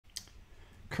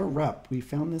c0rrupt. We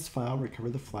found this file, recover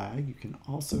the flag. You can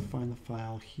also find the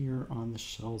file here on the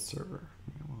shell server.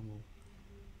 Right, well, we'll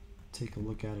take a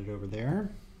look at it over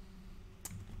there.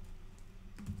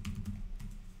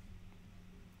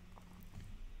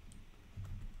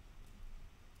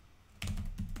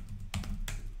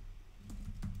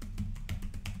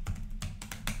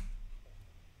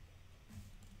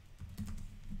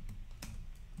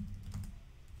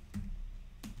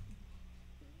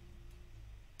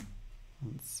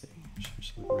 Let's see, I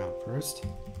should look around first.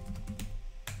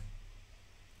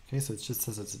 Okay, so it just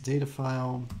says it's a data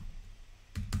file.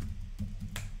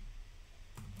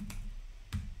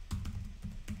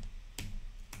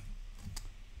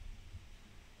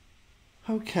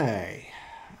 Okay.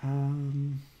 All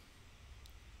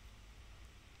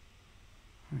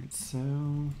right, so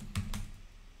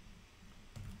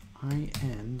I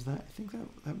think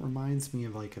that reminds me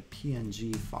of like a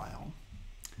PNG file.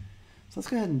 So let's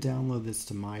go ahead and download this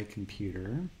to my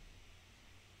computer.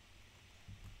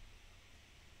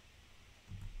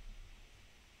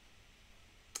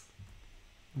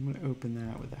 I'm going to open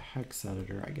that with a hex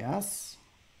editor, I guess.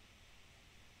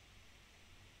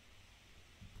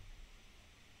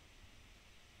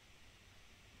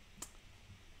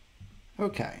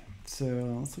 Okay, so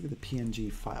let's look at the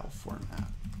PNG file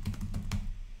format.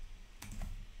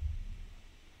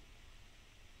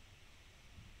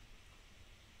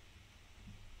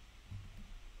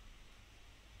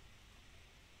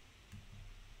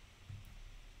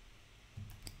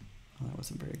 Well, that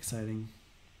wasn't very exciting.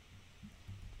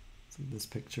 Let's look at this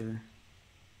picture.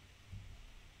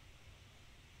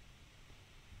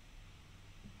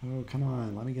 Oh, come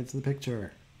on, let me get to the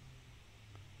picture.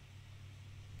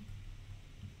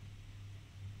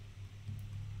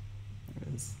 There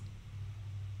it is.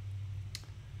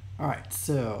 All right,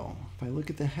 so if I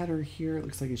look at the header here, it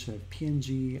looks like it should have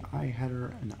PNG,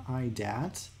 iHeader, and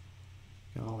iDat.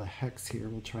 Got all the hex here.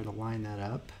 We'll try to line that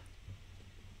up.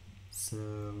 So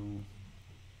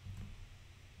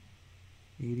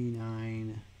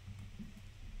 89,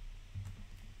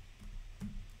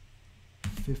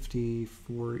 50,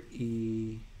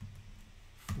 4E,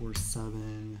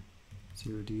 47,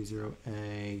 0D,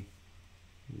 0A,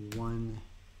 1A,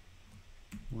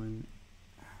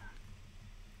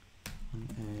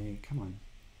 come on,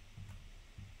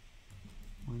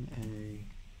 1A,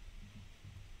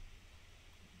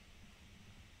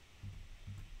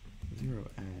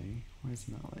 0A. Why is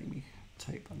it not letting me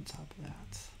type on top of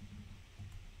that?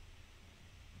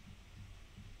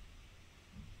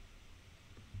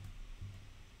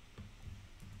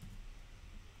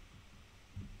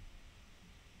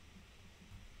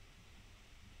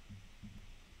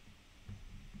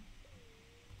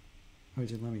 Oh, it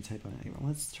didn't let me type on it anyway.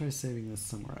 Let's try saving this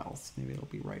somewhere else. Maybe it'll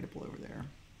be writable over there.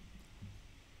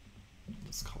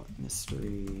 Let's call it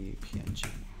mystery PNG.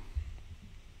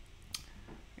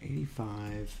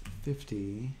 85,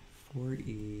 50,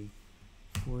 4E,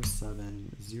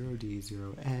 47, 0D,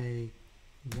 0A,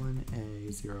 1A,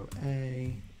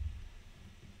 0A.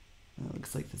 It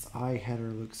looks like this I header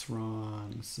looks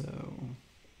wrong, so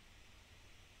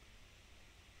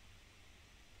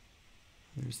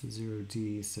there's the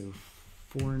 0D, so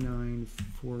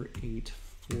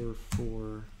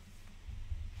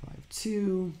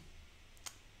 49484452.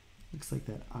 Looks like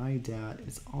that iDat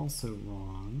is also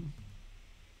wrong.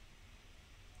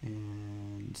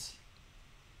 And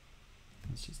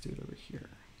let's just do it over here.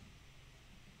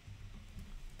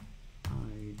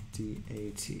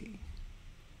 IDAT.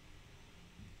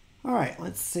 All right,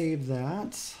 let's save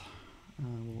that.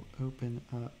 We'll open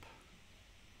up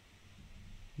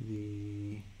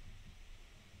the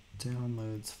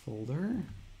downloads folder.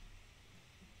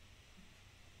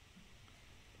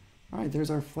 All right, there's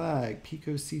our flag,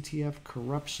 pico-CTF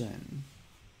corruption.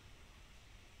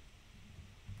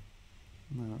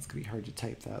 No, it's gonna be hard to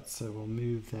type that, so we'll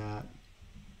move that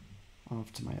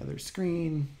off to my other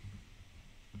screen.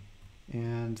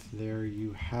 And there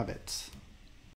you have it.